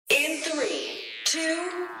2,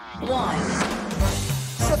 1.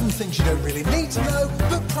 7 things you don't really need to know,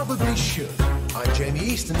 but probably should. I'm Jamie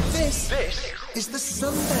East, and this is the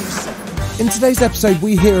Sunday 7. In today's episode,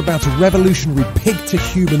 we hear about a revolutionary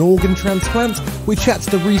pig-to-human organ transplant, we chat to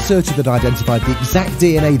the researcher that identified the exact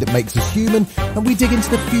DNA that makes us human, and we dig into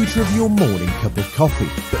the future of your morning cup of coffee.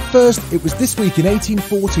 But first, it was this week in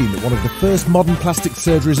 1814 that one of the first modern plastic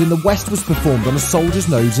surgeries in the West was performed on a soldier's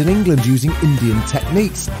nose in England using Indian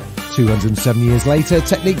techniques. 207 years later,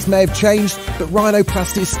 techniques may have changed, but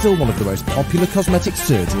rhinoplasty is still one of the most popular cosmetic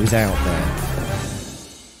surgeries out there.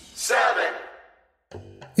 7.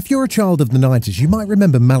 If you're a child of the 90s, you might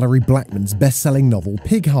remember Mallory Blackman's best-selling novel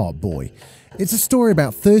Pig Heart Boy. It's a story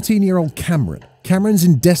about 13-year-old Cameron. Cameron's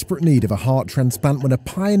in desperate need of a heart transplant when a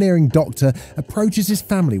pioneering doctor approaches his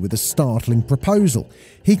family with a startling proposal.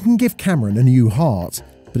 He can give Cameron a new heart,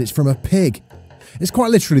 but it's from a pig. It's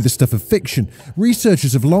quite literally the stuff of fiction.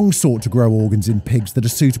 Researchers have long sought to grow organs in pigs that are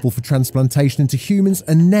suitable for transplantation into humans,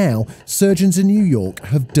 and now surgeons in New York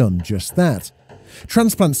have done just that.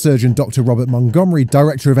 Transplant surgeon Dr. Robert Montgomery,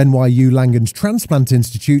 director of NYU Langone's Transplant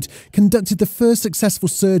Institute, conducted the first successful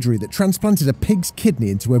surgery that transplanted a pig's kidney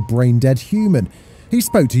into a brain-dead human. He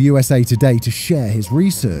spoke to USA Today to share his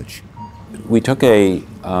research. We took a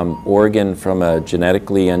organ from a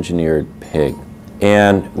genetically engineered pig,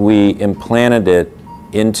 and we implanted it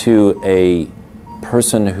into a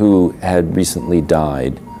person who had recently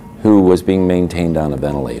died, who was being maintained on a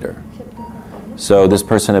ventilator. So this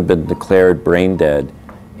person had been declared brain dead,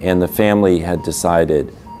 and the family had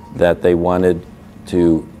decided that they wanted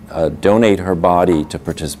to donate her body to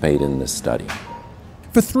participate in this study.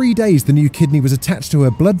 For 3 days, the new kidney was attached to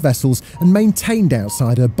her blood vessels and maintained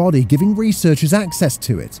outside her body, giving researchers access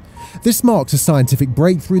to it. This marks a scientific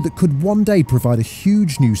breakthrough that could one day provide a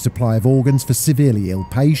huge new supply of organs for severely ill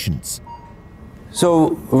patients.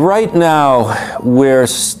 So right now, we're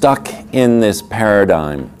stuck in this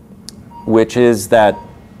paradigm, which is that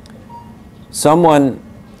someone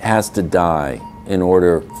has to die in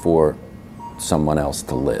order for someone else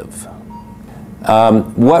to live.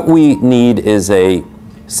 What we need is a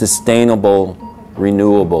sustainable,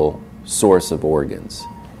 renewable source of organs.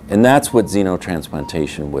 And that's what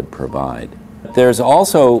xenotransplantation would provide. There's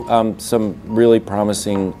also some really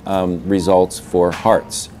promising results for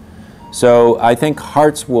hearts. So I think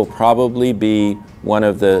hearts will probably be one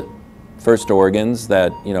of the first organs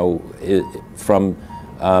that, from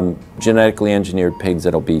genetically engineered pigs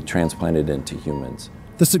that'll be transplanted into humans.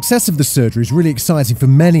 The success of the surgery is really exciting for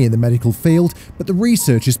many in the medical field, but the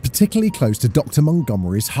research is particularly close to Dr.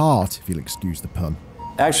 Montgomery's heart, if you'll excuse the pun.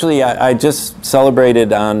 Actually, I just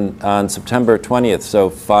celebrated on September 20th, so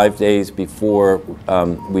 5 days before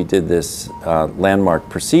we did this landmark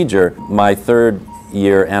procedure, my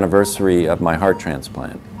 3rd-year anniversary of my heart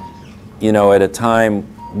transplant. At a time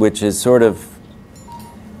which is sort of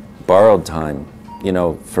borrowed time,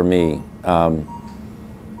 for me.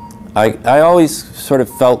 I always sort of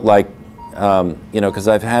felt like, because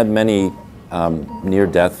I've had many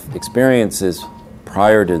near-death experiences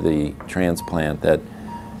prior to the transplant that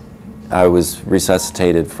I was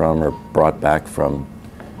resuscitated from or brought back from,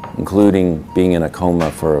 including being in a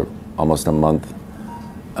coma for almost a month.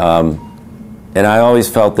 And I always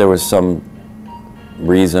felt there was some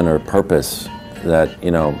reason or purpose that,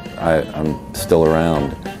 I'm still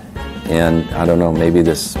around. And I don't know, maybe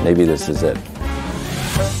this is it.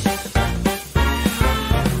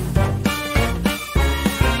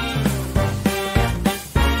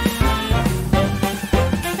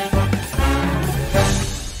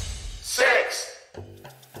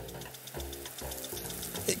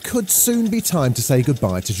 It could soon be time to say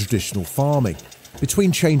goodbye to traditional farming.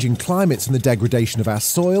 Between changing climates and the degradation of our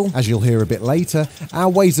soil, as you'll hear a bit later, our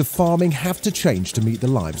ways of farming have to change to meet the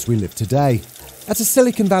lives we live today. At a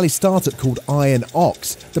Silicon Valley startup called Iron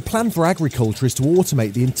Ox, the plan for agriculture is to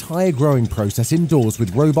automate the entire growing process indoors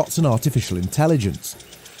with robots and artificial intelligence.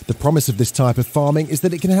 The promise of this type of farming is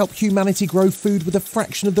that it can help humanity grow food with a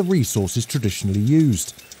fraction of the resources traditionally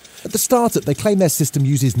used. At the startup, they claim their system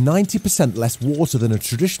uses 90% less water than a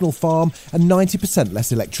traditional farm and 90%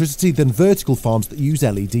 less electricity than vertical farms that use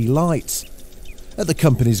LED lights. At the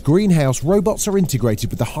company's greenhouse, robots are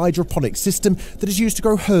integrated with the hydroponic system that is used to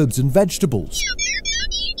grow herbs and vegetables.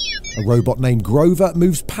 A robot named Grover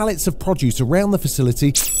moves pallets of produce around the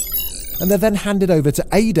facility, and they're then handed over to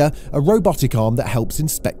Ada, a robotic arm that helps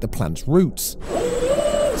inspect the plant's roots.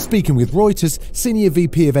 Speaking with Reuters, Senior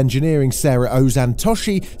VP of Engineering Sarah Ozanne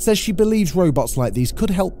Toschi says she believes robots like these could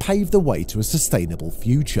help pave the way to a sustainable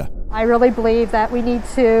future. I really believe that we need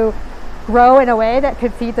to grow in a way that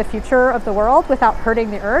could feed the future of the world without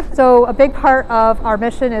hurting the earth. So a big part of our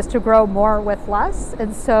mission is to grow more with less.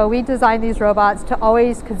 And so we designed these robots to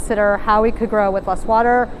always consider how we could grow with less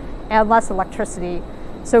water and less electricity.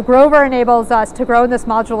 So Grover enables us to grow in this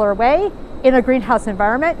modular way in a greenhouse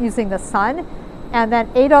environment using the sun. And then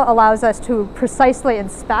Ada allows us to precisely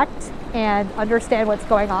inspect and understand what's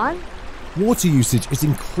going on. Water usage is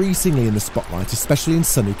increasingly in the spotlight, especially in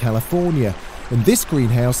sunny California. In this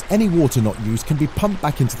greenhouse, any water not used can be pumped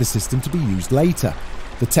back into the system to be used later.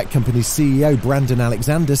 The tech company's CEO, Brandon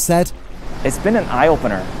Alexander, said, "It's been an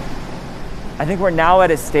eye-opener. I think we're now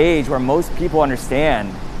at a stage where most people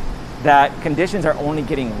understand that conditions are only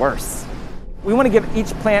getting worse. We want to give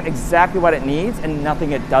each plant exactly what it needs and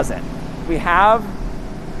nothing it doesn't. We have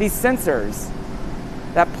these sensors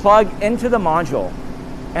that plug into the module,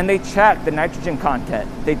 and they check the nitrogen content.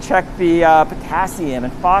 They check the potassium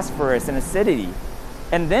and phosphorus and acidity.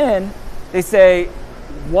 And then they say,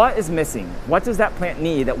 what is missing? What does that plant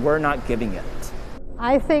need that we're not giving it?"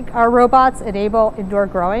 I think our robots enable indoor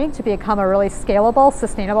growing to become a really scalable,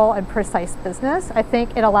 sustainable, and precise business. I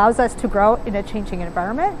think it allows us to grow in a changing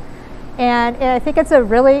environment. And I think it's a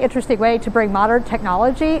really interesting way to bring modern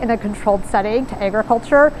technology in a controlled setting to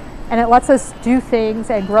agriculture. And it lets us do things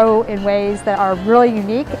and grow in ways that are really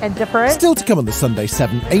unique and different. Still to come on the Sunday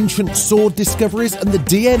 7, ancient sword discoveries and the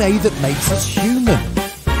DNA that makes us human.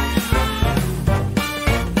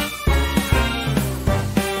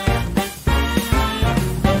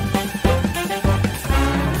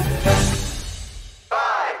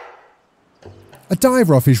 A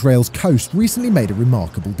diver off Israel's coast recently made a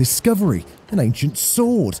remarkable discovery, an ancient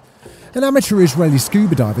sword. An amateur Israeli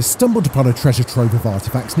scuba diver stumbled upon a treasure trove of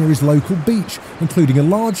artefacts near his local beach, including a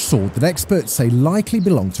large sword that experts say likely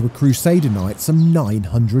belonged to a Crusader knight some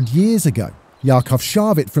 900 years ago. Yakov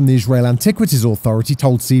Sharvit from the Israel Antiquities Authority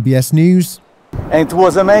told CBS News, "And it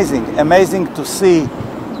was amazing to see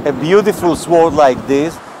a beautiful sword like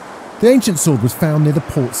this." The ancient sword was found near the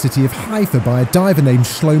port city of Haifa by a diver named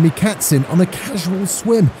Shlomi Katzin on a casual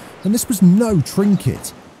swim, and this was no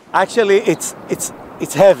trinket. Actually, it's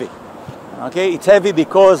heavy. Okay, it's heavy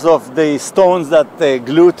because of the stones that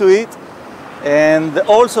glue to it, and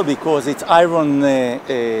also because it's iron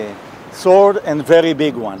sword and very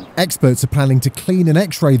big one. Experts are planning to clean and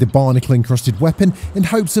x-ray the barnacle-encrusted weapon in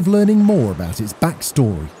hopes of learning more about its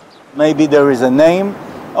backstory. Maybe there is a name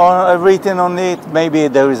written on it, maybe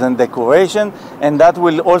there is a decoration, and that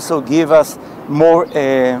will also give us more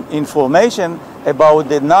information about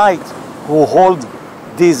the knight who holds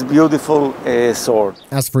this beautiful sword.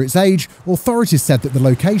 As for its age, authorities said that the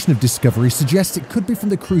location of discovery suggests it could be from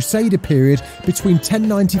the Crusader period between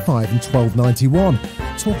 1095 and 1291.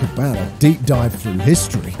 Talk about a deep dive through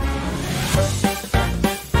history.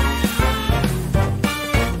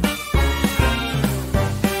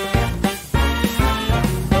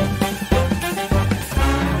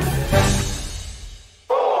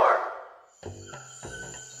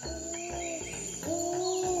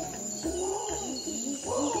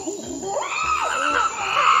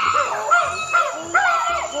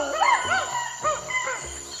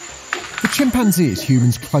 Chimpanzee is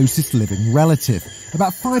humans' closest living relative.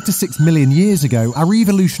 About 5 to 6 million years ago, our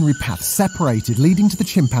evolutionary paths separated, leading to the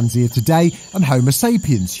chimpanzee of today and Homo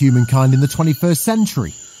sapiens, humankind in the 21st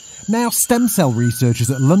century. Now, stem cell researchers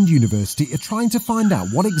at Lund University are trying to find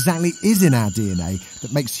out what exactly is in our DNA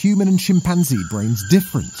that makes human and chimpanzee brains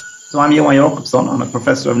different. So I'm Johan Jakobsson. I'm a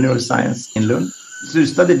professor of neuroscience in Lund. To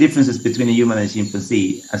study differences between a human and a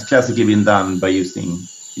chimpanzee has classically been done by using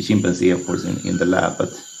the chimpanzee, of course, in the lab.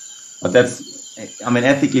 But that's,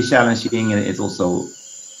 ethically challenging, and it's also,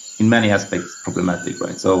 in many aspects, problematic,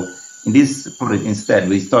 right? So in this project, instead,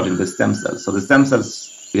 we started with stem cells. So the stem cells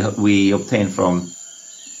we obtained from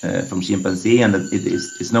chimpanzee, and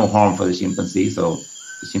it's no harm for the chimpanzee, so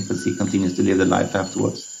the chimpanzee continues to live the life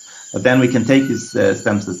afterwards. But then we can take these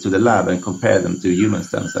stem cells to the lab and compare them to human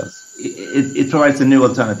stem cells. It provides a new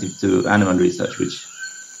alternative to animal research, which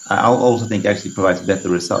I also think actually provides better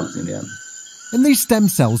results in the end. In these stem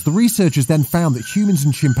cells, the researchers then found that humans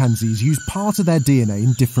and chimpanzees use part of their DNA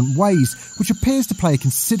in different ways, which appears to play a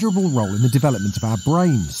considerable role in the development of our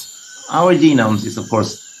brains. Our genomes is, of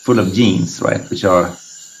course, full of genes, right, which are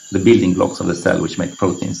the building blocks of the cell, which make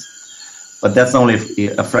proteins. But that's only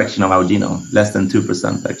a fraction of our genome, less than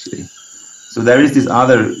 2% actually. So there is this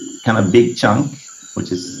other kind of big chunk,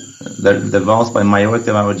 which is the vast majority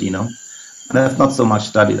of our genome, and that's not so much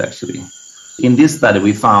studied actually. In this study,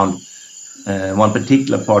 we found one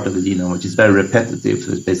particular part of the genome, which is very repetitive.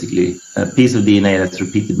 So it's basically a piece of DNA that's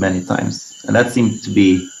repeated many times. And that seems to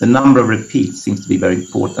be, the number of repeats seems to be very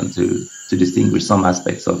important to distinguish some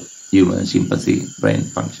aspects of human and chimpanzee brain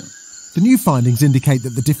function. The new findings indicate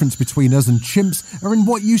that the difference between us and chimps are in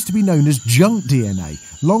what used to be known as junk DNA,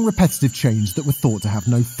 long repetitive chains that were thought to have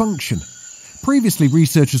no function. Previously,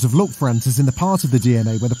 researchers have looked for answers in the part of the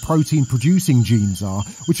DNA where the protein-producing genes are,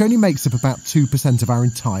 which only makes up about 2% of our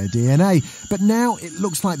entire DNA. But now it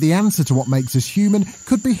looks like the answer to what makes us human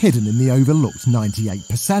could be hidden in the overlooked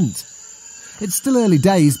 98%. It's still early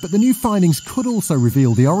days, but the new findings could also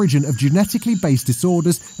reveal the origin of genetically based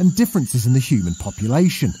disorders and differences in the human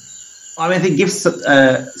population. I mean, it gives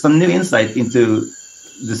some new insight into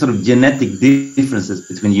the sort of genetic differences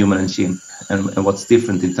between human and chimp and what's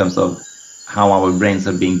different in terms of how our brains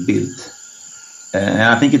are being built. And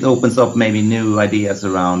I think it opens up maybe new ideas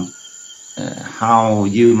around how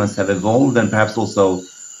humans have evolved, and perhaps also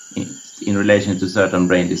in relation to certain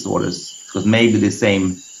brain disorders, because maybe the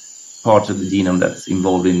same parts of the genome that's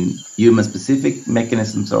involved in human-specific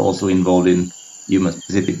mechanisms are also involved in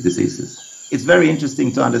human-specific diseases. It's very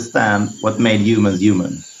interesting to understand what made humans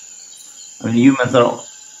human. I mean, humans are,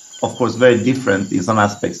 of course, very different in some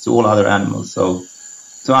aspects to all other animals. So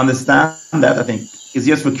to understand that, I think, is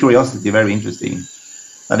just for curiosity very interesting.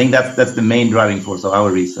 I think that's the main driving force of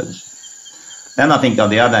our research. Then I think on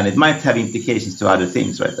the other hand, it might have implications to other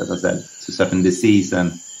things, right? As I said, to certain disease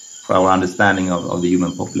and for our understanding of the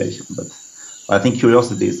human population. But I think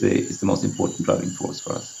curiosity is the most important driving force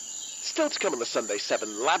for us. Still to come on the Sunday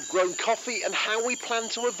 7, lab-grown coffee and how we plan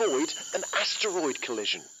to avoid an asteroid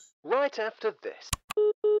collision. Right after this.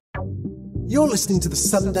 You're listening to the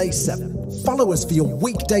Sunday 7. Follow us for your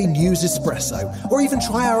weekday news espresso, or even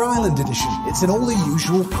try our Island edition. It's in all the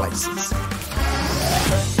usual places.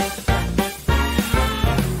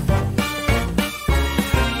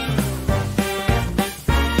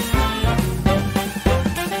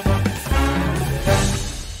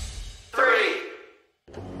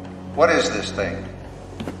 What is this thing?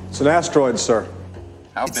 It's an asteroid, sir.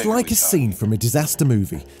 It's like a scene from a disaster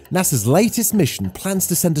movie. NASA's latest mission plans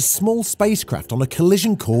to send a small spacecraft on a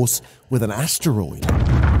collision course with an asteroid.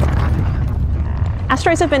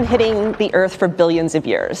 Asteroids have been hitting the Earth for billions of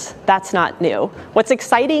years. That's not new. What's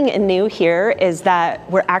exciting and new here is that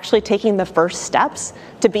we're actually taking the first steps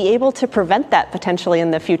to be able to prevent that potentially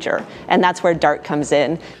in the future. And that's where DART comes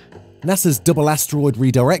in. NASA's Double Asteroid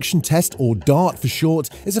Redirection Test, or DART for short,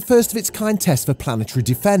 is a first-of-its-kind test for planetary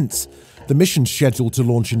defence. The mission's scheduled to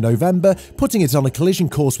launch in November, putting it on a collision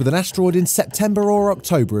course with an asteroid in September or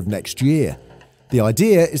October of next year. The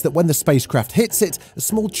idea is that when the spacecraft hits it, a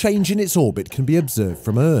small change in its orbit can be observed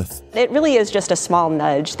from Earth. It really is just a small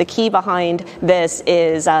nudge. The key behind this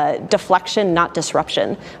is deflection, not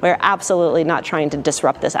disruption. We're absolutely not trying to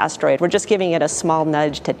disrupt this asteroid. We're just giving it a small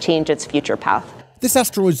nudge to change its future path. This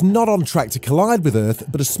asteroid's not on track to collide with Earth,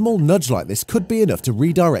 but a small nudge like this could be enough to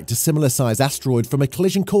redirect a similar-sized asteroid from a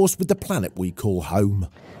collision course with the planet we call home.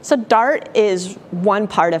 So DART is one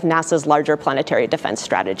part of NASA's larger planetary defense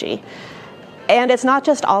strategy. And it's not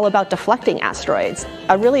just all about deflecting asteroids.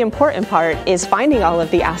 A really important part is finding all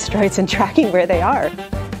of the asteroids and tracking where they are.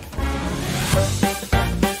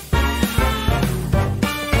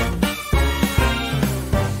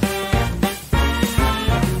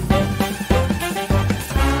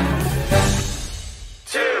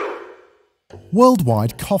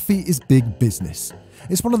 Worldwide, coffee is big business.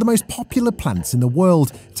 It's one of the most popular plants in the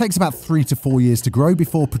world. It takes about 3 to 4 years to grow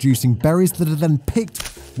before producing berries that are then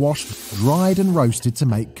picked, washed, dried and roasted to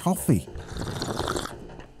make coffee.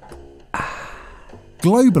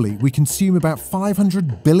 Globally, we consume about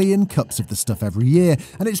 500 billion cups of the stuff every year,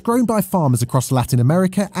 and it's grown by farmers across Latin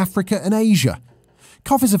America, Africa and Asia.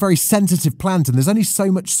 Coffee is a very sensitive plant and there's only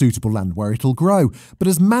so much suitable land where it'll grow, but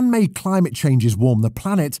as man-made climate changes warm the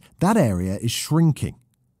planet, that area is shrinking.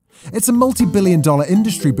 It's a multi-billion-dollar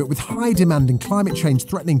industry, but with high demand and climate change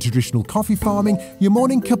threatening traditional coffee farming, your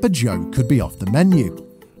morning cup of joe could be off the menu.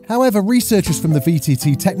 However, researchers from the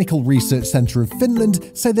VTT Technical Research Centre of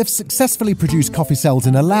Finland say they've successfully produced coffee cells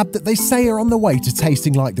in a lab that they say are on the way to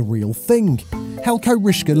tasting like the real thing. Helko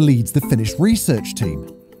Rischer leads the Finnish research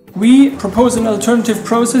team. We propose an alternative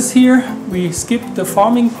process here. We skip the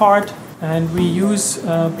farming part and we use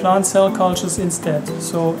plant cell cultures instead.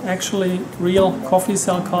 So actually real coffee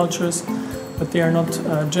cell cultures, but they are not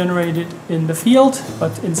generated in the field,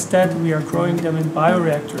 but instead we are growing them in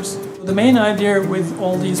bioreactors. The main idea with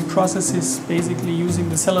all these processes, basically using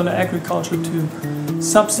the cellular agriculture to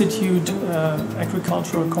substitute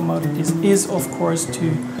agricultural commodities, is of course to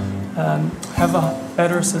have a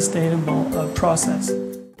better sustainable process.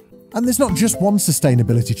 And there's not just one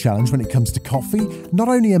sustainability challenge when it comes to coffee. Not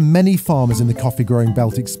only are many farmers in the coffee growing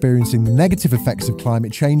belt experiencing the negative effects of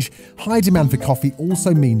climate change, high demand for coffee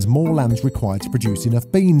also means more land's required to produce enough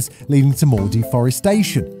beans, leading to more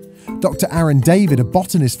deforestation. Dr. Aaron David, a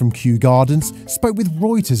botanist from Kew Gardens, spoke with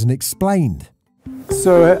Reuters and explained.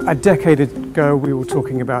 So a decade ago we were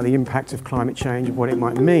talking about the impact of climate change and what it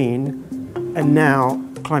might mean, and now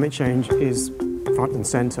climate change is front and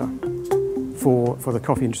centre for the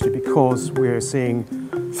coffee industry, because we're seeing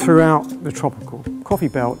throughout the tropical coffee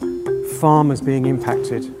belt farmers being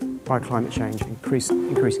impacted by climate change,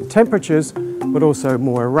 increasing temperatures, but also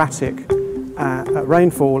more erratic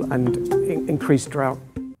rainfall and increased drought.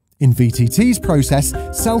 In VTT's process,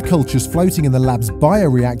 cell cultures floating in the lab's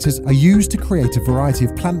bioreactors are used to create a variety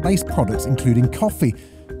of plant-based products, including coffee.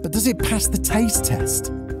 But does it pass the taste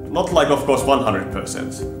test? Not like, of course,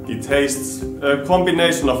 100%. It tastes a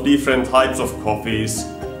combination of different types of coffees,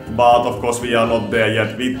 but of course we are not there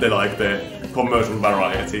yet with the commercial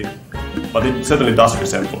variety. But it certainly does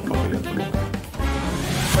resemble coffee at the moment.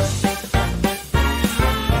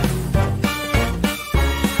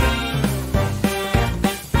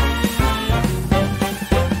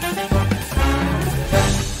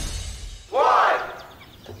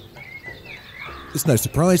 It's no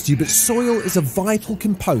surprise to you, but soil is a vital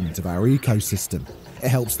component of our ecosystem. It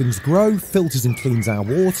helps things grow, filters and cleans our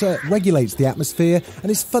water, regulates the atmosphere,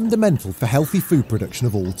 and is fundamental for healthy food production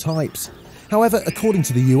of all types. However, according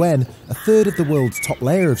to the UN, a third of the world's top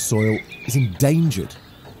layer of soil is endangered.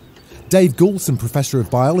 Dave Goulson, Professor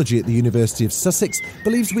of Biology at the University of Sussex,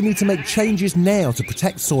 believes we need to make changes now to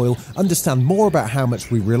protect soil, understand more about how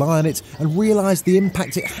much we rely on it, and realise the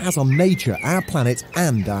impact it has on nature, our planet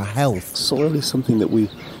and our health. Soil is something that we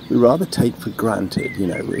rather take for granted,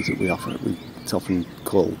 it's often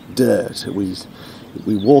called dirt. We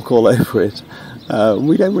walk all over it.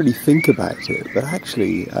 We don't really think about it, but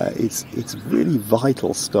actually it's really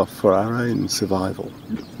vital stuff for our own survival.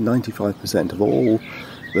 95% of all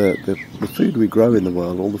the food we grow in the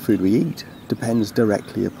world, all the food we eat, depends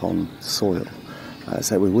directly upon soil.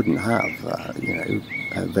 So we wouldn't have,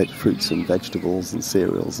 fruits and vegetables and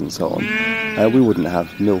cereals and so on. We wouldn't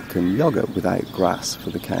have milk and yogurt without grass for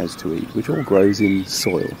the cows to eat, which all grows in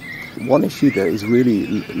soil. One issue that is really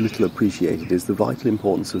little appreciated is the vital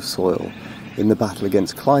importance of soil in the battle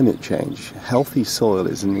against climate change. Healthy soil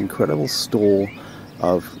is an incredible store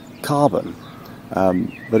of carbon,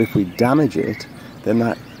 but if we damage it, then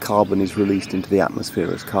that carbon is released into the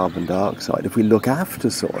atmosphere as carbon dioxide. If we look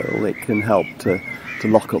after soil, it can help to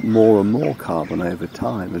lock up more and more carbon over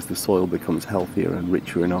time as the soil becomes healthier and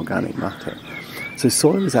richer in organic matter. So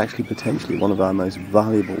soil is actually potentially one of our most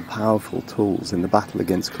valuable, powerful tools in the battle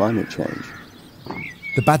against climate change.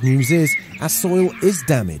 The bad news is our soil is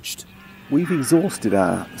damaged. We've exhausted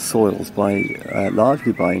our soils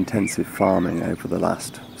largely by intensive farming over the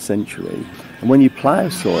last century. And when you plough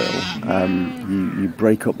soil, you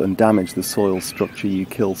break up and damage the soil structure, you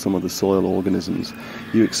kill some of the soil organisms,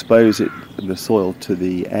 you expose the soil to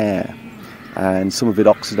the air, and some of it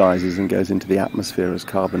oxidizes and goes into the atmosphere as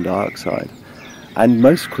carbon dioxide. And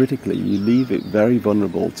most critically, you leave it very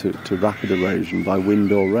vulnerable to rapid erosion by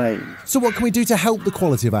wind or rain. So what can we do to help the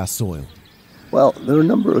quality of our soil? Well, there are a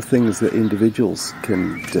number of things that individuals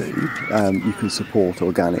can do. You can support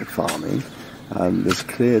organic farming. There's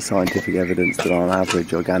clear scientific evidence that on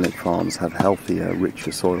average organic farms have healthier,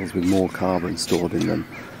 richer soils with more carbon stored in them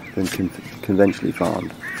than conventionally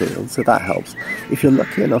farmed fields, so that helps. If you're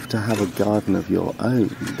lucky enough to have a garden of your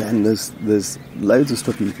own, then there's loads of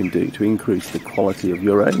stuff you can do to increase the quality of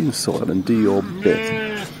your own soil and do your bit.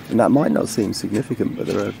 And that might not seem significant, but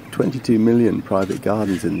there are 22 million private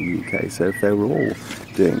gardens in the UK, so if they were all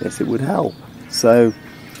doing this, it would help. So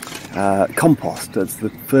compost, that's the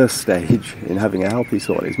first stage in having a healthy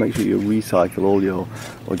soil, is make sure you recycle all your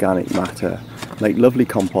organic matter, make lovely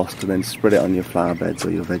compost and then spread it on your flower beds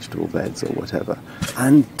or your vegetable beds or whatever.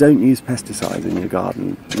 And don't use pesticides in your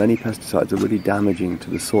garden. Many pesticides are really damaging to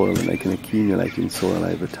the soil and they can accumulate in soil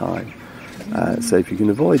over time. So if you can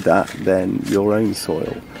avoid that, then your own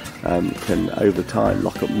soil can over time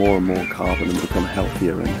lock up more and more carbon and become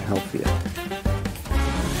healthier and healthier.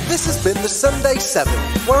 This has been the Sunday 7.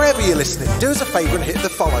 Wherever you're listening, do us a favour and hit the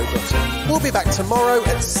follow button. We'll be back tomorrow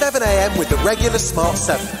at 7 AM with the regular Smart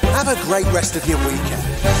 7. Have a great rest of your weekend.